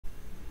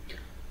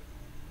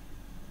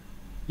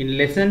In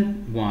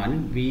lesson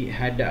 1, we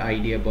had the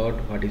idea about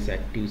what is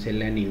active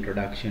cell and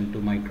introduction to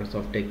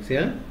Microsoft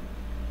Excel.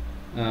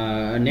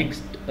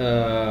 Next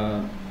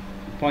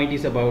point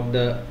is about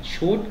the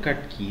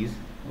shortcut keys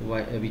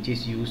which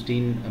is used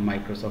in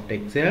Microsoft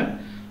Excel.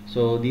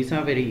 So these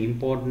are very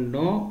important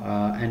now,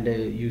 and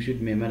you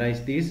should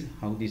memorize this,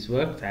 how this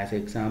works. As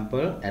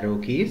example, arrow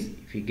keys.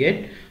 If you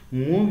get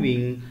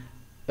moving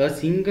a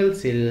single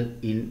cell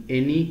in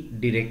any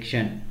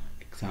direction,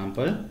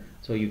 example,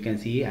 so you can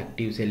see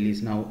active cell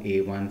is now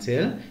A1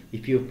 cell.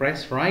 If you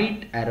press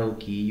right arrow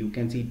key, you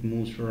can see it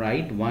moves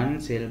right one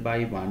cell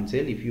by one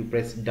cell. If you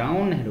press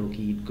down arrow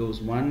key, it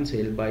goes one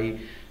cell by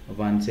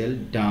one cell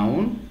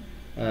down.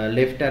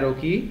 Left arrow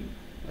key,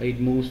 it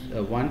moves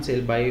one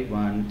cell by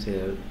one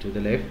cell to the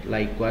left.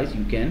 Likewise,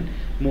 you can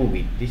move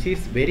it. This is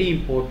very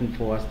important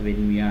for us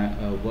when we are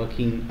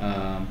working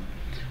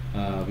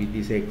with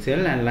this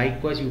Excel. And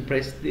likewise, you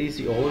press this,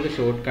 all the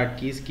shortcut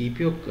keys, keep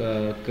your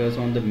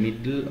cursor on the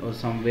middle or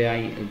somewhere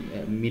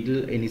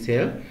middle any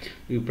cell.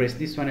 You press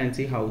this one and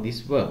see how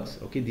this works.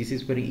 Okay, this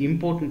is very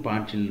important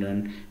part,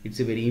 children.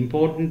 It's very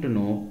important to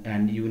know,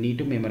 and you need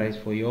to memorize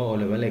for your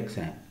O-level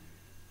exam.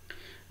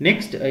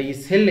 Next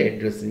is cell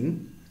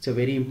addressing. It's a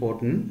very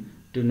important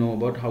to know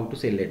about how to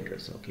cell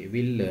address. Okay,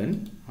 we'll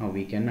learn how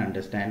we can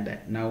understand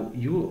that. Now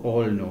you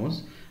all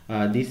knows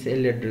this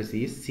cell address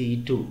is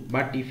C2,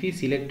 but if we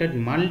selected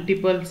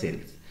multiple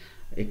cells,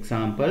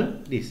 example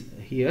this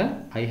here,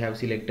 I have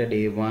selected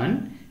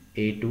A1,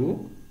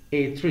 A2,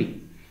 A3,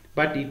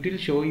 but it will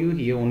show you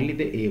here only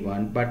the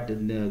A1, but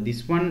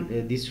this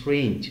one, this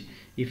range,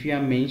 if you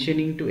are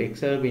mentioning to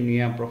Excel when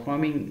you are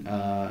performing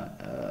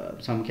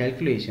some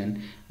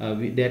calculation,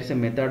 there is a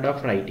method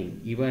of writing.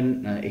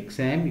 Even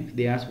exam, if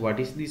they ask what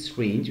is this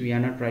range, we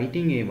are not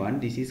writing A1.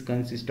 This is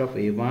consist of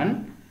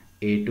A1,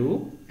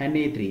 A2 and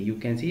A3. You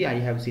can see I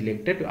have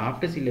selected.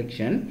 After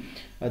selection,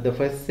 the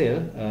first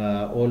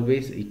cell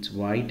always it's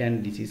white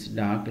and this is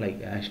dark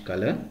like ash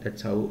color.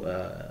 That's how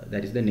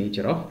that is the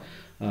nature of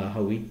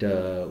how it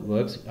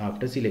works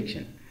after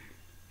selection.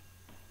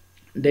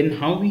 Then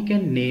how we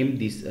can name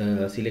this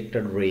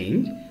selected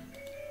range?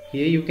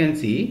 Here you can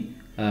see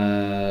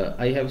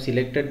I have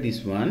selected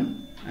this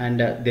one, and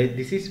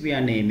this is we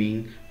are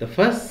naming the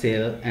first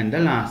cell and the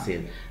last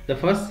cell. The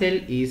first cell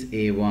is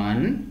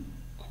A1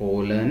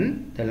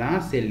 colon, the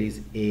last cell is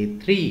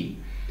A3.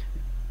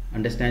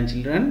 Understand,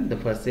 children? The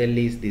first cell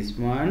is this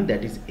one,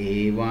 that is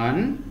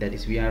A1, that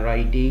is we are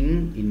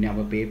writing in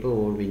our paper,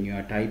 or when you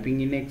are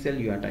typing in Excel,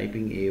 you are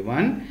typing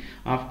A1.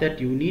 After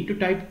that, you need to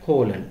type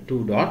colon,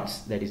 2 dots,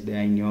 that is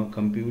there in your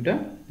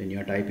computer. When you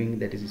are typing,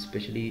 that is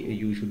especially,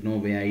 you should know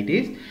where it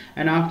is.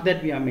 And after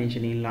that, we are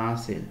mentioning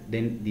last cell,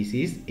 then this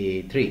is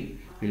A3.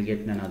 We'll get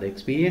another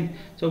experience.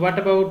 So what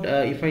about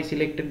if I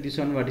selected this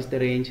one, what is the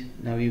range?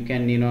 Now you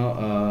can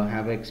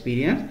have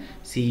experience.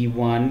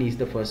 C1 is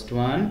the first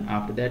one,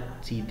 after that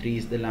C3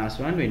 is the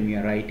last one. When we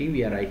are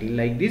writing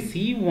like this,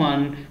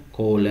 C1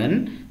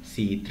 colon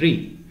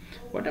C3.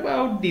 What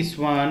about this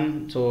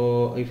one?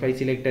 So if I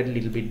selected a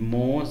little bit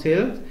more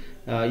cells,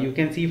 you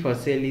can see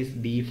first cell is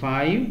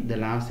B5, the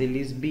last cell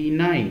is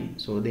B9.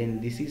 So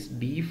then this is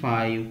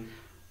B5,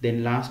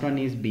 then last one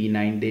is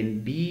B9,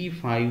 then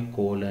B5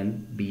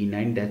 colon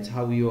B9. That's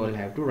how you all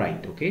have to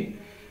write. Okay,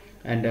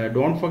 and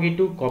don't forget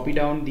to copy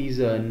down these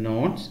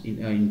notes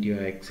into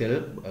your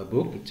Excel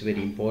book. It's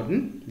very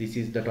important. This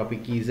is the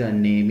topic is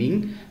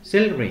naming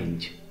cell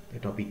range. The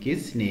topic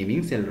is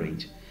naming cell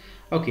range.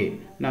 Okay,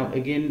 now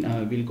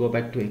again we'll go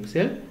back to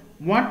Excel.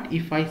 What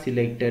if I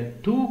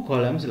selected 2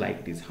 columns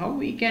like this? How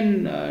we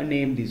can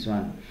name this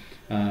one?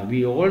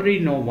 We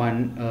already know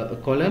one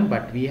column,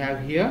 but we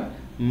have here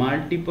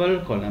multiple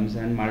columns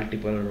and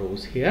multiple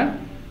rows here.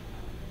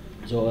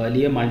 So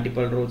earlier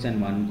multiple rows and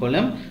 1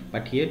 column,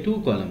 but here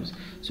 2 columns.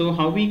 So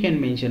how we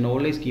can mention?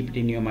 Always keep it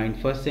in your mind,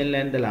 first cell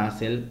and the last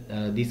cell.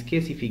 This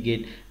case, if you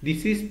get,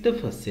 this is the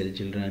first cell,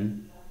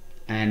 children,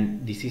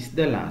 and this is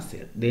the last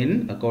cell.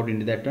 Then according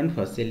to that one,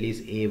 first cell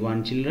is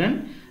A1,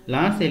 children,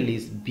 last cell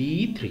is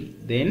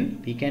B3.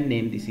 Then we can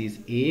name this is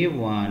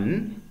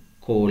A1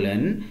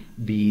 colon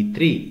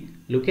B3.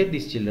 Look at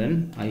this,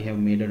 children. I have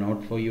made a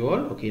note for you all.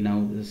 Okay,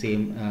 now the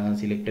same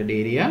selected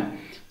area.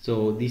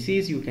 So this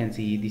is, you can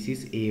see this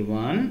is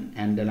A1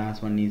 and the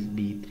last one is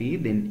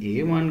B3, then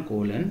A1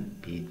 colon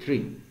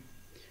B3.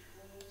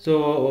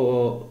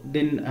 So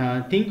then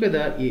think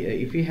whether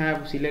if we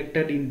have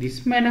selected in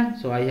this manner,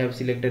 so I have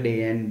selected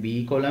A and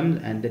B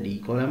column and the D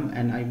column,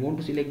 and I want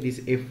to select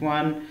this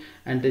F1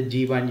 and the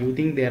G1. You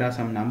think there are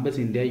some numbers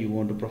in there, you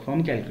want to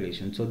perform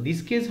calculation. So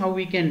this case, how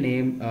we can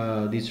name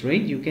this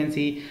range? You can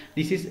see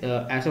this is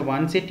as a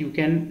one set, you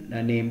can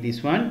name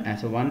this one,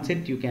 as a one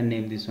set you can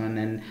name this one,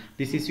 and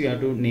this is you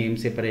have to name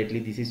separately,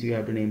 this is you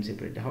have to name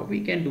separately. How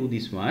we can do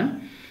this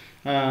one?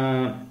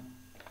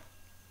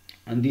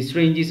 And this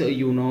range is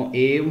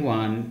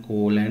A1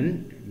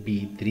 colon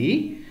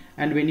B3,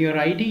 and when you are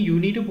writing, you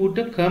need to put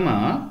a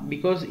comma,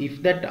 because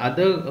if that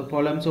other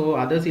columns or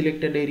other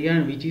selected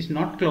area which is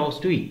not close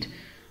to it,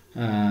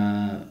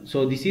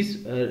 So this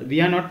is we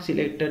are not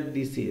selected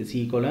this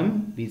C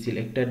column, we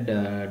selected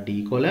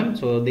D column.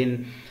 So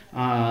then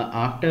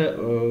after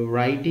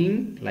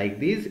writing like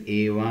this,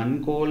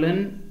 A1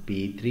 colon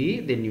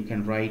B3, then you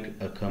can write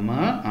a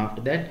comma.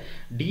 After that,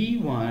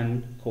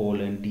 D1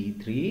 colon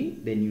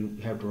D3, then you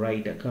have to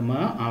write a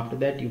comma. After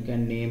that, you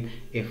can name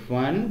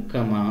F1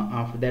 comma.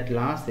 After that,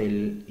 last cell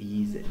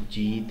is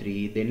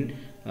G3, then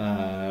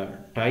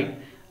type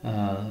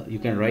you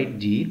can write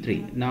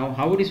G3. Now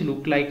how it is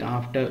look like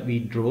after we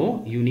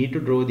draw, you need to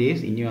draw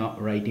this in your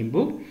writing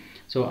book.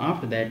 So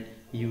after that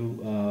you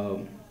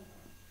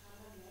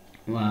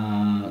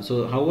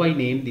so how I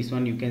name this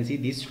one, you can see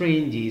this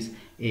range is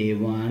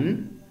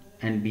A1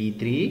 and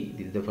B3.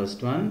 This is the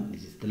first one,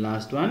 this is the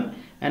last one,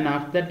 and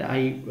after that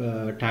I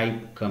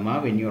type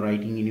comma. When you're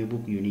writing in your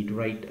book, you need to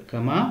write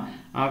comma.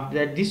 After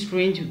that, this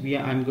range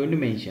I'm going to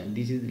mention,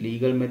 this is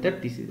legal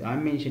method, this is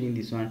I'm mentioning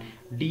this one,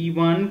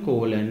 D1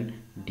 colon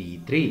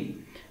D3.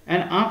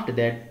 And after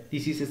that,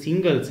 this is a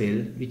single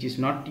cell which is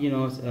not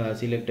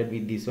selected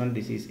with this one,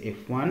 this is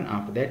F1.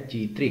 After that,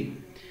 G3.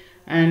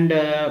 And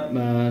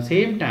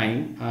same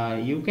time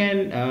you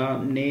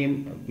can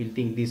name, we'll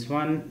think this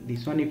one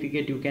if you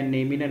get, you can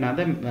name in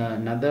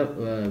another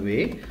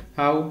way.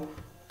 How?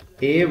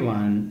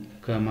 A1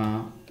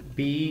 comma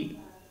B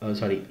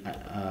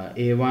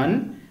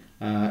A1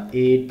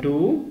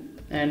 A2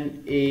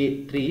 and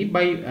A3.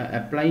 By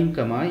applying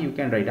comma, you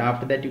can write.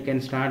 After that, you can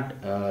start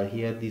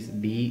here this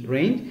B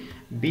range,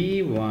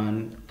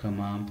 B1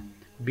 comma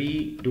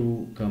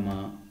B2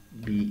 comma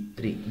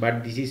B3.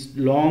 But this is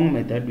long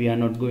method, we are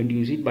not going to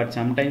use it, but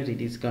sometimes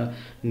it is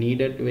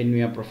needed when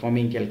we are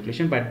performing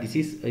calculation. But this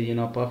is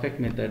perfect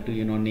method to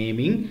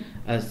naming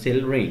a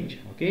cell range.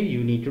 Okay,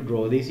 you need to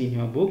draw this in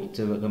your book, it's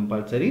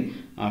compulsory.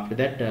 After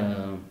that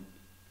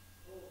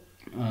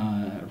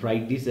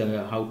write this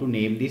how to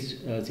name this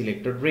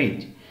selected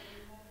range.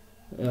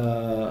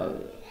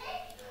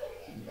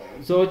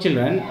 So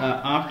children,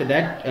 after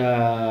that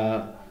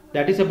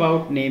that is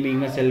about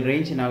naming a cell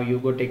range. Now you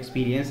got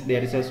experience.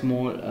 There is a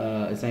small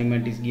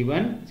assignment is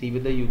given. See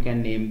whether you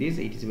can name this.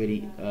 It is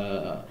very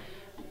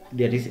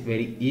that is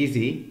very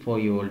easy for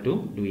you all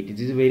to do it. It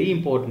is a very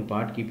important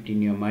part. Keep it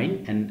in your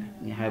mind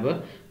and have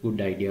a good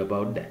idea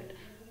about that.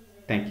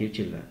 Thank you,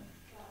 children.